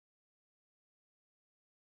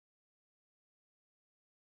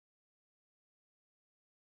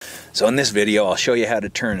So in this video, I'll show you how to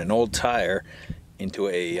turn an old tire into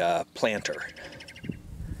a planter.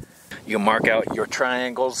 You can mark out your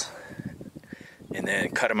triangles and then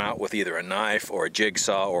cut them out with either a knife or a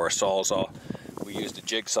jigsaw or a sawzall. We used a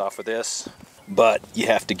jigsaw for this, but you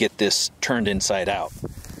have to get this turned inside out.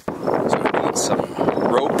 So you need some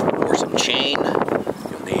rope or some chain.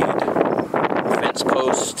 You'll need a fence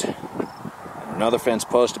post, another fence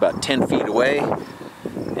post about 10 feet away,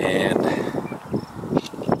 and a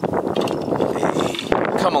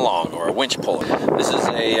come along or a winch puller. This is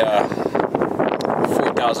a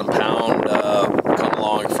 4,000 pound come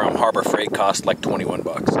along from Harbor Freight, cost like 21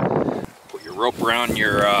 bucks. Put your rope around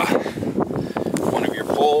your one of your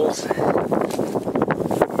poles. Take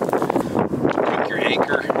your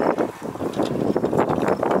anchor to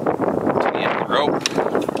the end of the rope.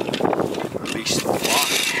 Release the block.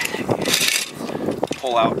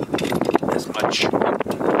 Pull out as much.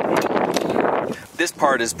 This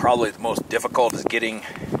part is probably the most difficult, is getting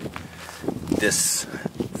this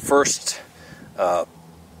first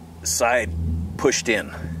side pushed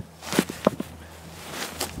in.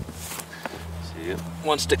 See, it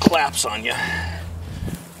wants to collapse on you.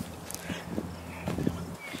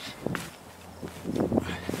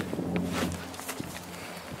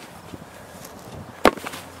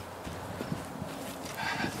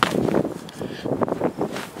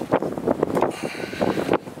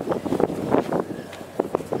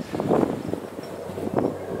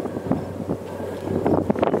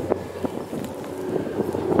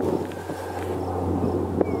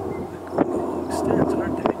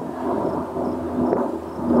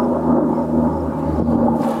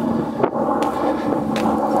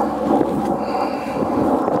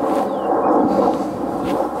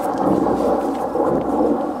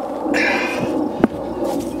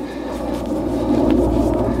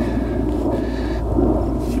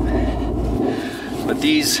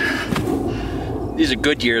 These are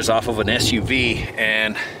Goodyears off of an SUV,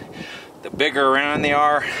 and the bigger around they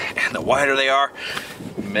are and the wider they are,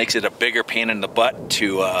 makes it a bigger pain in the butt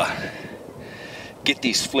to get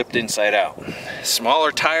these flipped inside out.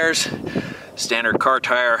 Smaller tires, standard car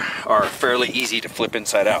tire, are fairly easy to flip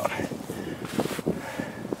inside out.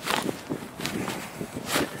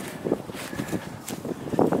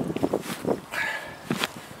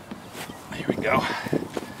 Here we go.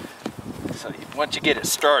 So once you get it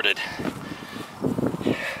started,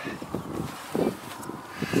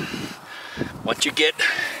 once you get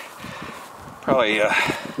probably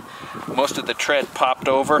most of the tread popped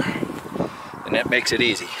over, and that makes it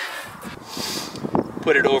easy.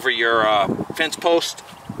 Put it over your fence post.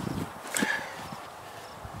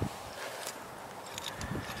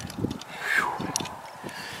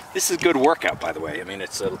 This is a good workout, by the way. I mean,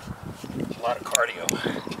 it's a lot of cardio.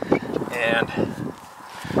 And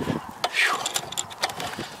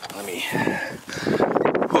let me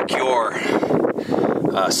hook your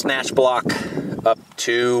snatch block up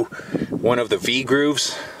to one of the V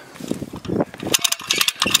grooves.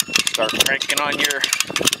 Start cranking on your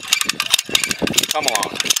come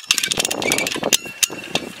along.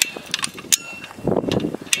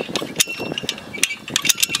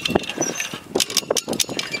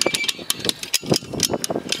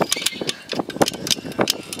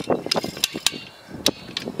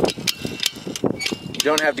 You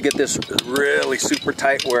don't have to get this really super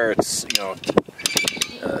tight where it's, you know,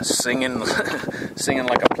 singing singing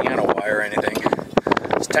like a piano wire or anything.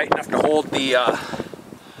 It's tight enough to hold the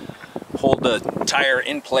tire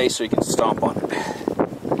in place so you can stomp on it.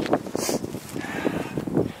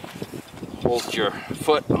 Hold your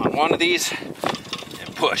foot on one of these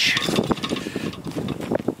and push.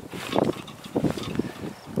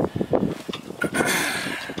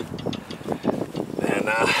 Then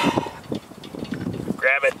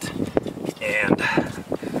grab it and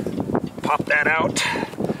pop that out,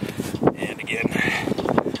 and again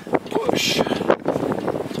push.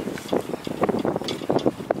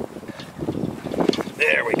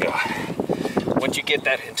 There we go. Once you get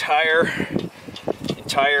that entire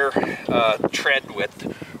tread width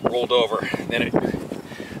rolled over, then it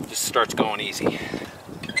just starts going easy.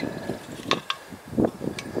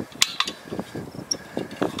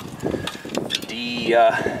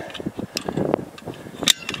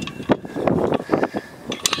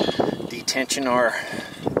 Detention or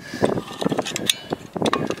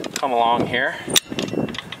come along here.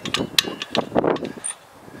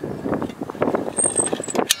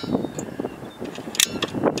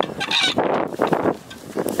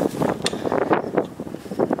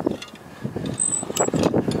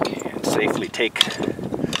 Safely take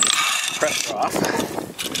pressure off,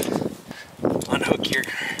 unhook your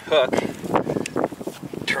hook,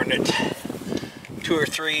 turn it 2 or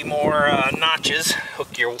 3 more notches.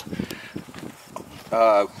 Hook your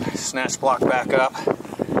snatch block back up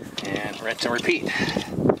and rinse and repeat.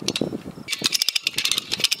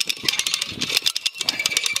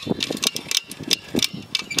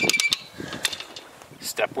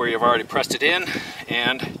 Step where you've already pressed it in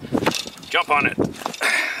and jump on it.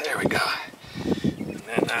 There we go. And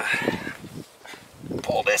then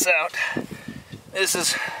pull this out. This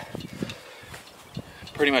is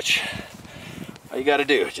pretty much all you got to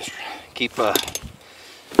do. Just keep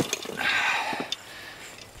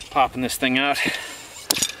popping this thing out.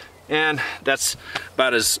 And that's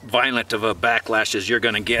about as violent of a backlash as you're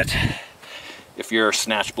going to get if your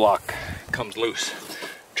snatch block comes loose.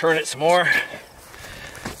 Turn it some more.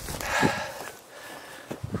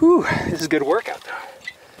 Whew, this is a good workout though.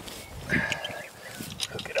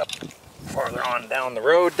 Hook it up farther on down the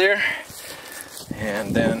road there,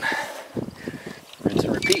 and then rinse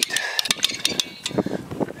and repeat.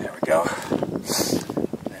 There we go.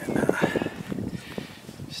 And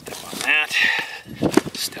step on that,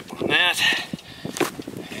 step on that,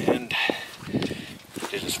 and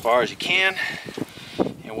get it as far as you can.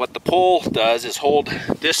 And what the pole does is hold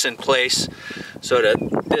this in place so that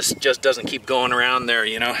this just doesn't keep going around there,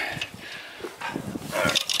 you know.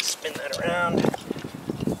 Spin that around,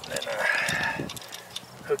 then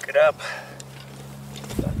hook it up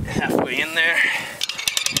about halfway in there,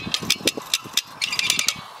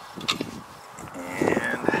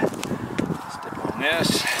 and step on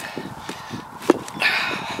this,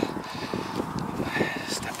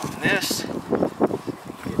 step on this,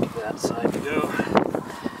 get to that side to go.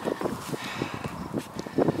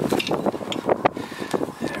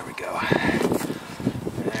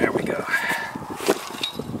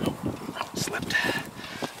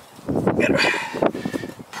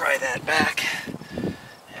 Pry that back.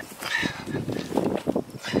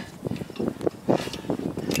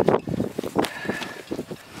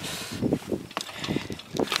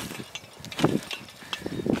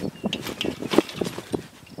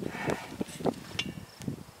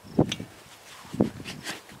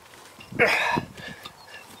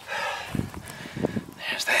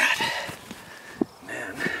 There's that. And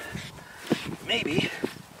then maybe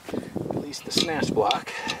release the snatch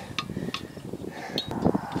block.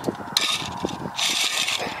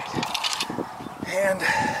 And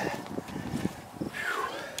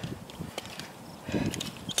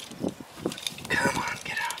come on,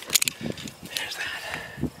 get out. There's that.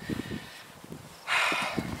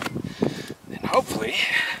 Then hopefully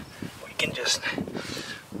we can just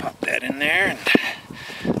pop that in there and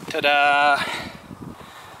ta-da!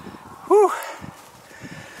 Whew!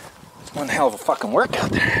 It's one hell of a fucking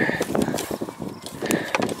workout there.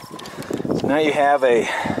 So now you have a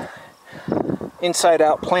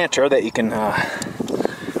inside-out planter that you can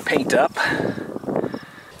paint up, and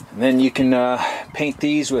then you can paint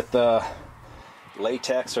these with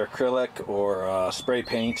latex or acrylic or spray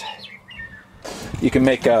paint. You can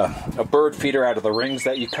make a bird feeder out of the rings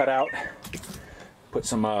that you cut out, put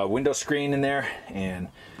some window screen in there, and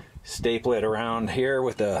staple it around here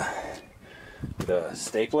with the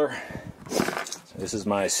stapler. So this is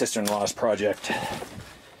my sister-in-law's project.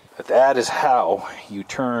 But that is how you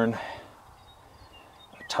turn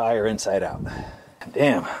tire inside out.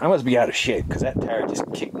 Damn, I must be out of shape because that tire just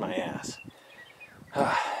kicked my ass.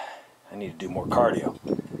 I need to do more cardio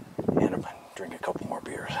and drink a couple more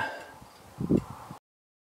beers.